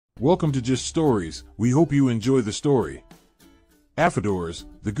Welcome to Just Stories. We hope you enjoy the story. Afadors,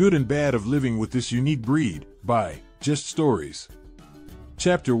 The Good and Bad of Living with This Unique Breed, by Just Stories.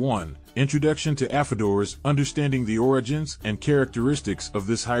 Chapter 1, Introduction to Afadors, Understanding the Origins and Characteristics of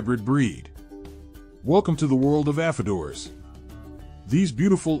this Hybrid Breed. Welcome to the world of Afadors. These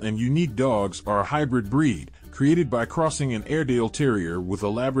beautiful and unique dogs are a hybrid breed, created by crossing an Airedale Terrier with a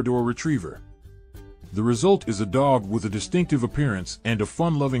Labrador Retriever. The result is a dog with a distinctive appearance and a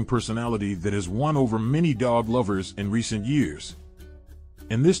fun-loving personality that has won over many dog lovers in recent years.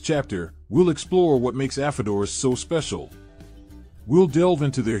 In this chapter, we'll explore what makes Afadors so special. We'll delve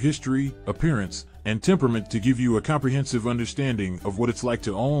into their history, appearance, and temperament to give you a comprehensive understanding of what it's like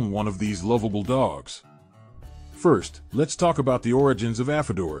to own one of these lovable dogs. First, let's talk about the origins of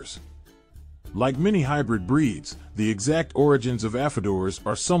Afadors. Like many hybrid breeds, the exact origins of Afadors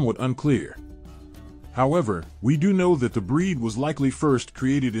are somewhat unclear. However, we do know that the breed was likely first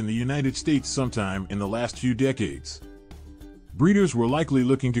created in the United States sometime in the last few decades. Breeders were likely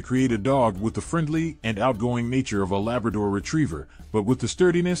looking to create a dog with the friendly and outgoing nature of a Labrador Retriever, but with the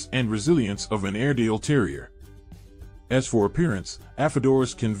sturdiness and resilience of an Airedale Terrier. As for appearance,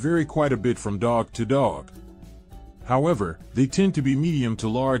 Afadors can vary quite a bit from dog to dog. However, they tend to be medium to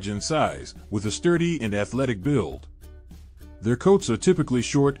large in size, with a sturdy and athletic build. Their coats are typically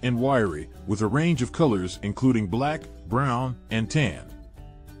short and wiry, with a range of colors including black, brown, and tan.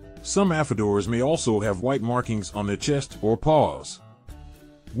 Some Afadors may also have white markings on their chest or paws.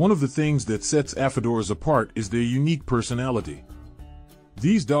 One of the things that sets Afadors apart is their unique personality.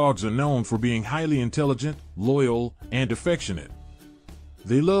 These dogs are known for being highly intelligent, loyal, and affectionate.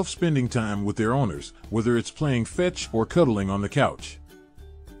 They love spending time with their owners, whether it's playing fetch or cuddling on the couch.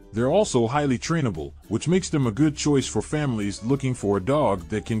 They're also highly trainable, which makes them a good choice for families looking for a dog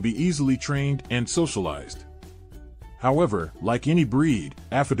that can be easily trained and socialized. However, like any breed,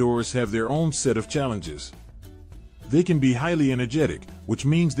 Afadors have their own set of challenges. They can be highly energetic, which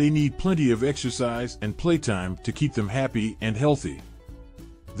means they need plenty of exercise and playtime to keep them happy and healthy.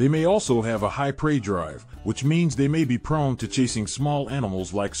 They may also have a high prey drive, which means they may be prone to chasing small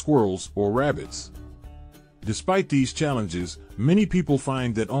animals like squirrels or rabbits. Despite these challenges, many people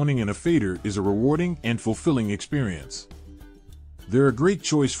find that owning an Afator is a rewarding and fulfilling experience. They're a great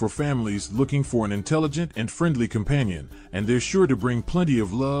choice for families looking for an intelligent and friendly companion, and they're sure to bring plenty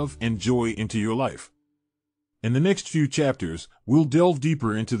of love and joy into your life. In the next few chapters, we'll delve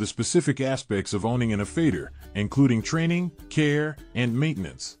deeper into the specific aspects of owning an Afator, including training, care, and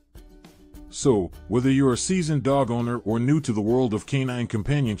maintenance. So, whether you're a seasoned dog owner or new to the world of canine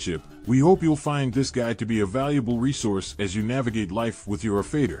companionship, we hope you'll find this guide to be a valuable resource as you navigate life with your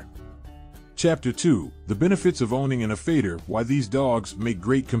Afator. Chapter 2, The Benefits of Owning an Afator, Why These Dogs Make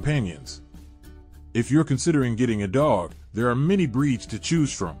Great Companions. If you're considering getting a dog, there are many breeds to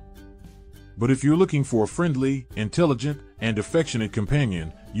choose from. But if you're looking for a friendly, intelligent, and affectionate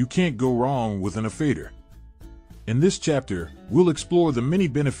companion, you can't go wrong with an Afator. In this chapter, we'll explore the many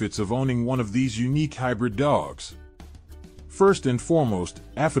benefits of owning one of these unique hybrid dogs. First and foremost,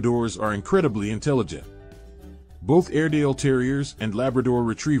 Afadors are incredibly intelligent. Both Airedale Terriers and Labrador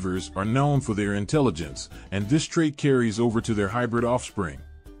Retrievers are known for their intelligence, and this trait carries over to their hybrid offspring.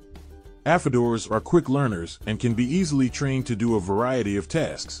 Afadors are quick learners and can be easily trained to do a variety of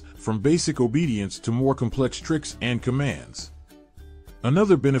tasks, from basic obedience to more complex tricks and commands.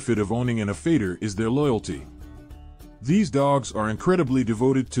 Another benefit of owning an Afator is their loyalty. These dogs are incredibly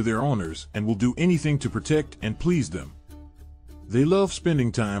devoted to their owners and will do anything to protect and please them. They love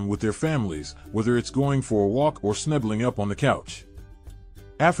spending time with their families, whether it's going for a walk or snuggling up on the couch.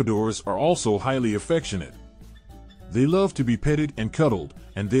 Afadors are also highly affectionate. They love to be petted and cuddled,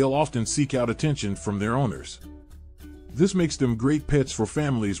 and they'll often seek out attention from their owners. This makes them great pets for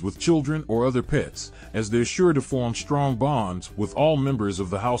families with children or other pets, as they're sure to form strong bonds with all members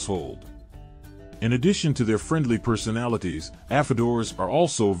of the household. In addition to their friendly personalities, Afadors are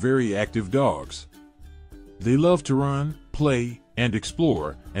also very active dogs. They love to run, play, and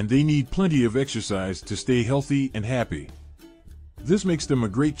explore, and they need plenty of exercise to stay healthy and happy. This makes them a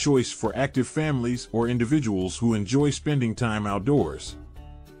great choice for active families or individuals who enjoy spending time outdoors.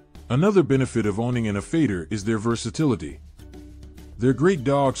 Another benefit of owning an Afator is their versatility. They're great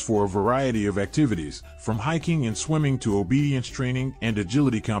dogs for a variety of activities, from hiking and swimming to obedience training and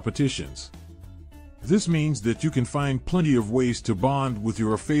agility competitions. This means that you can find plenty of ways to bond with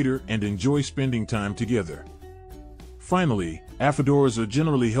your Afator and enjoy spending time together. Finally, Afadors are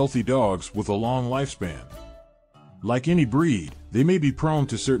generally healthy dogs with a long lifespan. Like any breed, they may be prone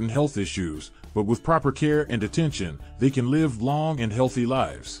to certain health issues, but with proper care and attention, they can live long and healthy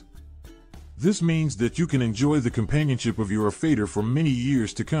lives. This means that you can enjoy the companionship of your Afator for many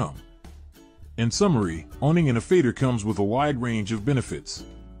years to come. In summary, owning an Afator comes with a wide range of benefits.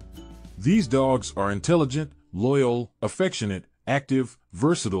 These dogs are intelligent, loyal, affectionate, active,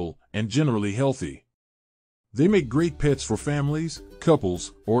 versatile, and generally healthy. They make great pets for families,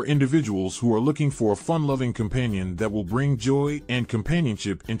 couples, or individuals who are looking for a fun-loving companion that will bring joy and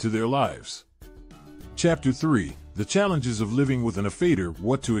companionship into their lives. Chapter 3: The Challenges of Living with an Afator,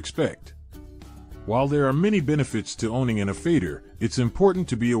 What to Expect. While there are many benefits to owning an Afator, it's important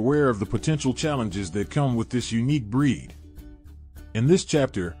to be aware of the potential challenges that come with this unique breed. In this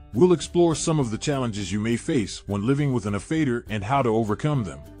chapter, we'll explore some of the challenges you may face when living with an Afator and how to overcome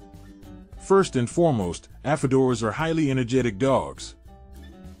them. First and foremost, Afadors are highly energetic dogs.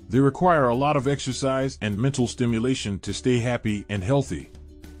 They require a lot of exercise and mental stimulation to stay happy and healthy.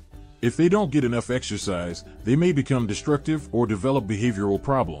 If they don't get enough exercise, they may become destructive or develop behavioral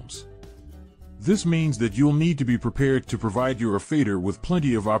problems. This means that you'll need to be prepared to provide your Afator with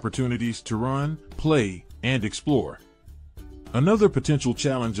plenty of opportunities to run, play, and explore. Another potential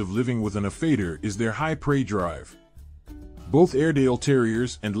challenge of living with an Afator is their high prey drive. Both Airedale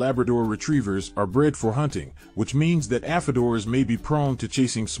Terriers and Labrador Retrievers are bred for hunting, which means that Afadors may be prone to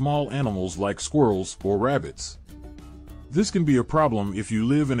chasing small animals like squirrels or rabbits. This can be a problem if you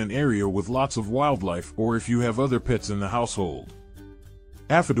live in an area with lots of wildlife or if you have other pets in the household.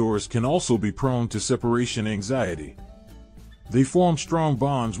 Afadors can also be prone to separation anxiety. They form strong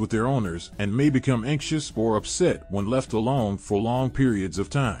bonds with their owners and may become anxious or upset when left alone for long periods of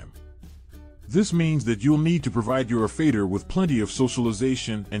time. This means that you'll need to provide your Afator with plenty of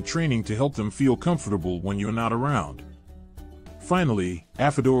socialization and training to help them feel comfortable when you're not around. Finally,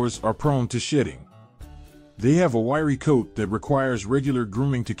 Afadors are prone to shedding. They have a wiry coat that requires regular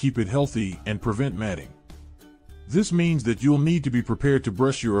grooming to keep it healthy and prevent matting. This means that you'll need to be prepared to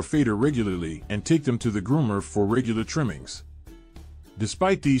brush your Afator regularly and take them to the groomer for regular trimmings.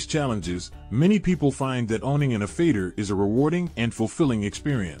 Despite these challenges, many people find that owning an Afator is a rewarding and fulfilling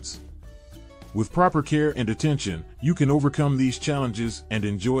experience. With proper care and attention, you can overcome these challenges and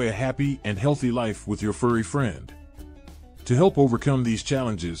enjoy a happy and healthy life with your furry friend. To help overcome these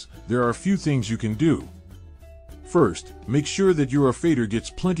challenges, there are a few things you can do. First, make sure that your Afator gets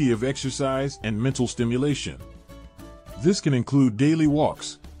plenty of exercise and mental stimulation. This can include daily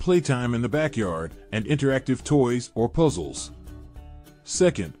walks, playtime in the backyard, and interactive toys or puzzles.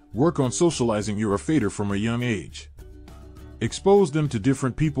 Second, work on socializing your Afator from a young age. Expose them to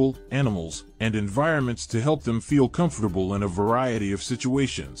different people, animals, and environments to help them feel comfortable in a variety of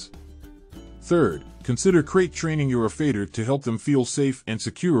situations. Third, consider crate training your Afator to help them feel safe and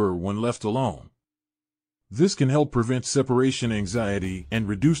secure when left alone. This can help prevent separation anxiety and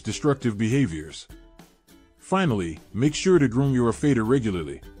reduce destructive behaviors. Finally, make sure to groom your Afator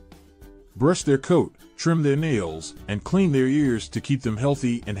regularly. Brush their coat, trim their nails, and clean their ears to keep them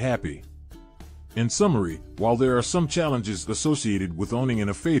healthy and happy. In summary, while there are some challenges associated with owning an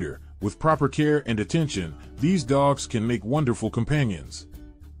Afator, with proper care and attention, these dogs can make wonderful companions.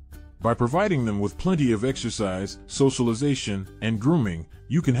 By providing them with plenty of exercise, socialization, and grooming,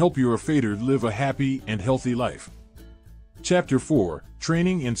 you can help your Afator live a happy and healthy life. Chapter 4: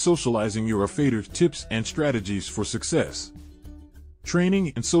 Training and Socializing Your Afator, Tips and Strategies for Success.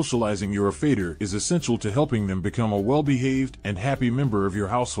 Training and socializing your Afator is essential to helping them become a well-behaved and happy member of your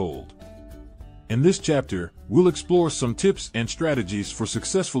household. In this chapter, we'll explore some tips and strategies for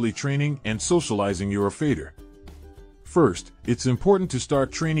successfully training and socializing your Afator. First, it's important to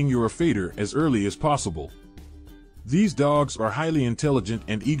start training your Afator as early as possible. These dogs are highly intelligent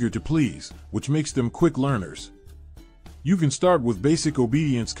and eager to please, which makes them quick learners. You can start with basic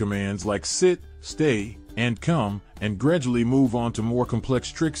obedience commands like sit, stay, and come, and gradually move on to more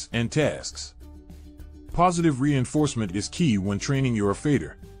complex tricks and tasks. Positive reinforcement is key when training your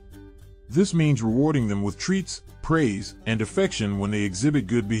Afator. This means rewarding them with treats, praise, and affection when they exhibit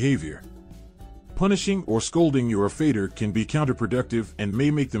good behavior. Punishing or scolding your Afator can be counterproductive and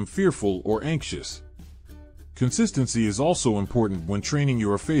may make them fearful or anxious. Consistency is also important when training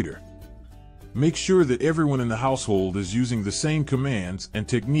your Afator. Make sure that everyone in the household is using the same commands and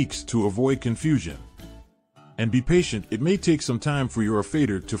techniques to avoid confusion. And be patient, it may take some time for your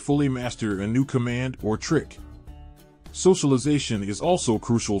Afator to fully master a new command or trick. Socialization is also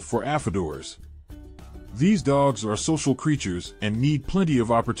crucial for Afadors. These dogs are social creatures and need plenty of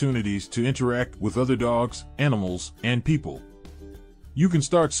opportunities to interact with other dogs, animals, and people. You can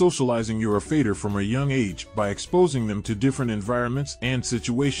start socializing your Afator from a young age by exposing them to different environments and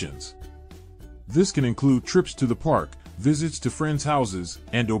situations. This can include trips to the park, visits to friends' houses,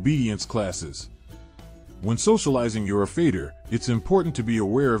 and obedience classes. When socializing your Afator, it's important to be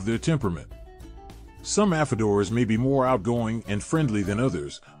aware of their temperament. Some Afadors may be more outgoing and friendly than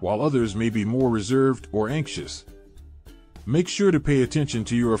others, while others may be more reserved or anxious. Make sure to pay attention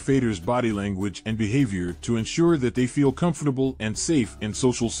to your Afador's body language and behavior to ensure that they feel comfortable and safe in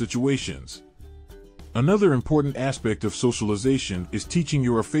social situations. Another important aspect of socialization is teaching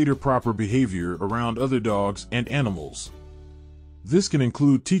your Afador proper behavior around other dogs and animals. This can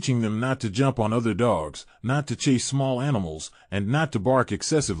include teaching them not to jump on other dogs, not to chase small animals, and not to bark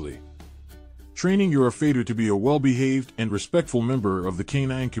excessively. Training your Afador to be a well-behaved and respectful member of the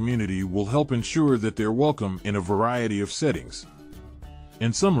canine community will help ensure that they're welcome in a variety of settings.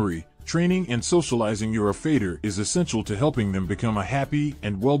 In summary, training and socializing your Afador is essential to helping them become a happy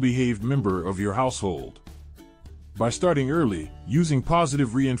and well-behaved member of your household. By starting early, using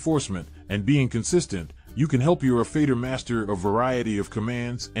positive reinforcement, and being consistent, you can help your Afador master a variety of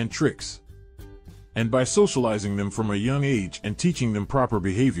commands and tricks. And by socializing them from a young age and teaching them proper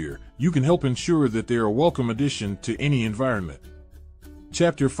behavior, you can help ensure that they are a welcome addition to any environment.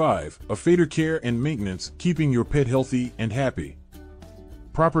 Chapter 5: Afador Care and Maintenance, Keeping Your Pet Healthy and Happy.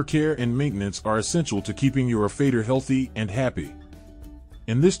 Proper care and maintenance are essential to keeping your Afador healthy and happy.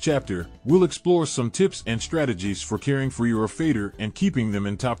 In this chapter, we'll explore some tips and strategies for caring for your Afador and keeping them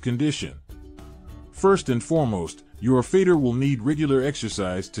in top condition. First and foremost, your Afador will need regular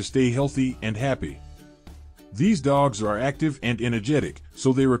exercise to stay healthy and happy. These dogs are active and energetic,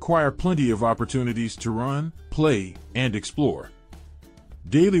 so they require plenty of opportunities to run, play, and explore.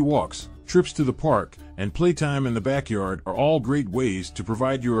 Daily walks, trips to the park, and playtime in the backyard are all great ways to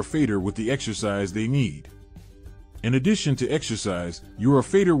provide your Afador with the exercise they need. In addition to exercise, your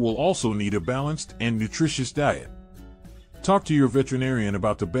Afador will also need a balanced and nutritious diet. Talk to your veterinarian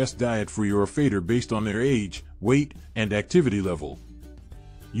about the best diet for your Afador based on their age, weight, and activity level.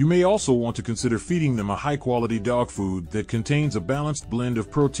 You may also want to consider feeding them a high-quality dog food that contains a balanced blend of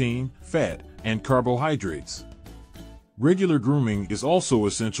protein, fat, and carbohydrates. Regular grooming is also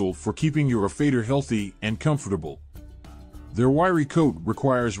essential for keeping your Afador healthy and comfortable. Their wiry coat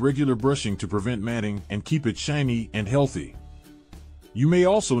requires regular brushing to prevent matting and keep it shiny and healthy. You may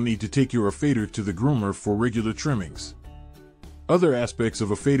also need to take your Afador to the groomer for regular trimmings. Other aspects of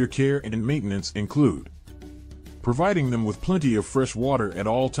Afador care and maintenance include providing them with plenty of fresh water at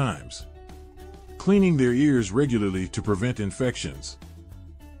all times, cleaning their ears regularly to prevent infections,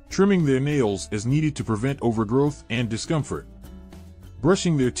 trimming their nails as needed to prevent overgrowth and discomfort,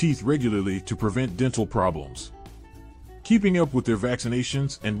 brushing their teeth regularly to prevent dental problems, keeping up with their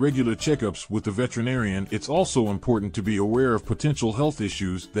vaccinations and regular checkups with the veterinarian. It's also important to be aware of potential health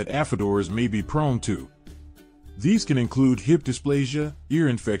issues that Afadors may be prone to. These can include hip dysplasia, ear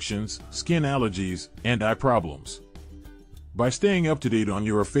infections, skin allergies, and eye problems. By staying up to date on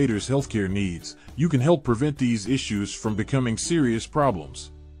your Afador's healthcare needs, you can help prevent these issues from becoming serious problems.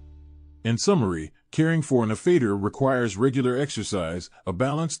 In summary, caring for an Afador requires regular exercise, a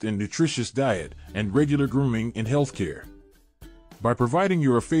balanced and nutritious diet, and regular grooming and healthcare. By providing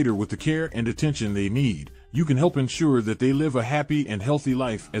your Afador with the care and attention they need, you can help ensure that they live a happy and healthy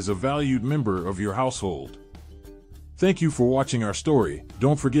life as a valued member of your household. Thank you for watching our story.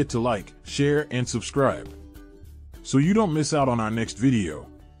 Don't forget to like, share, and subscribe so you don't miss out on our next video.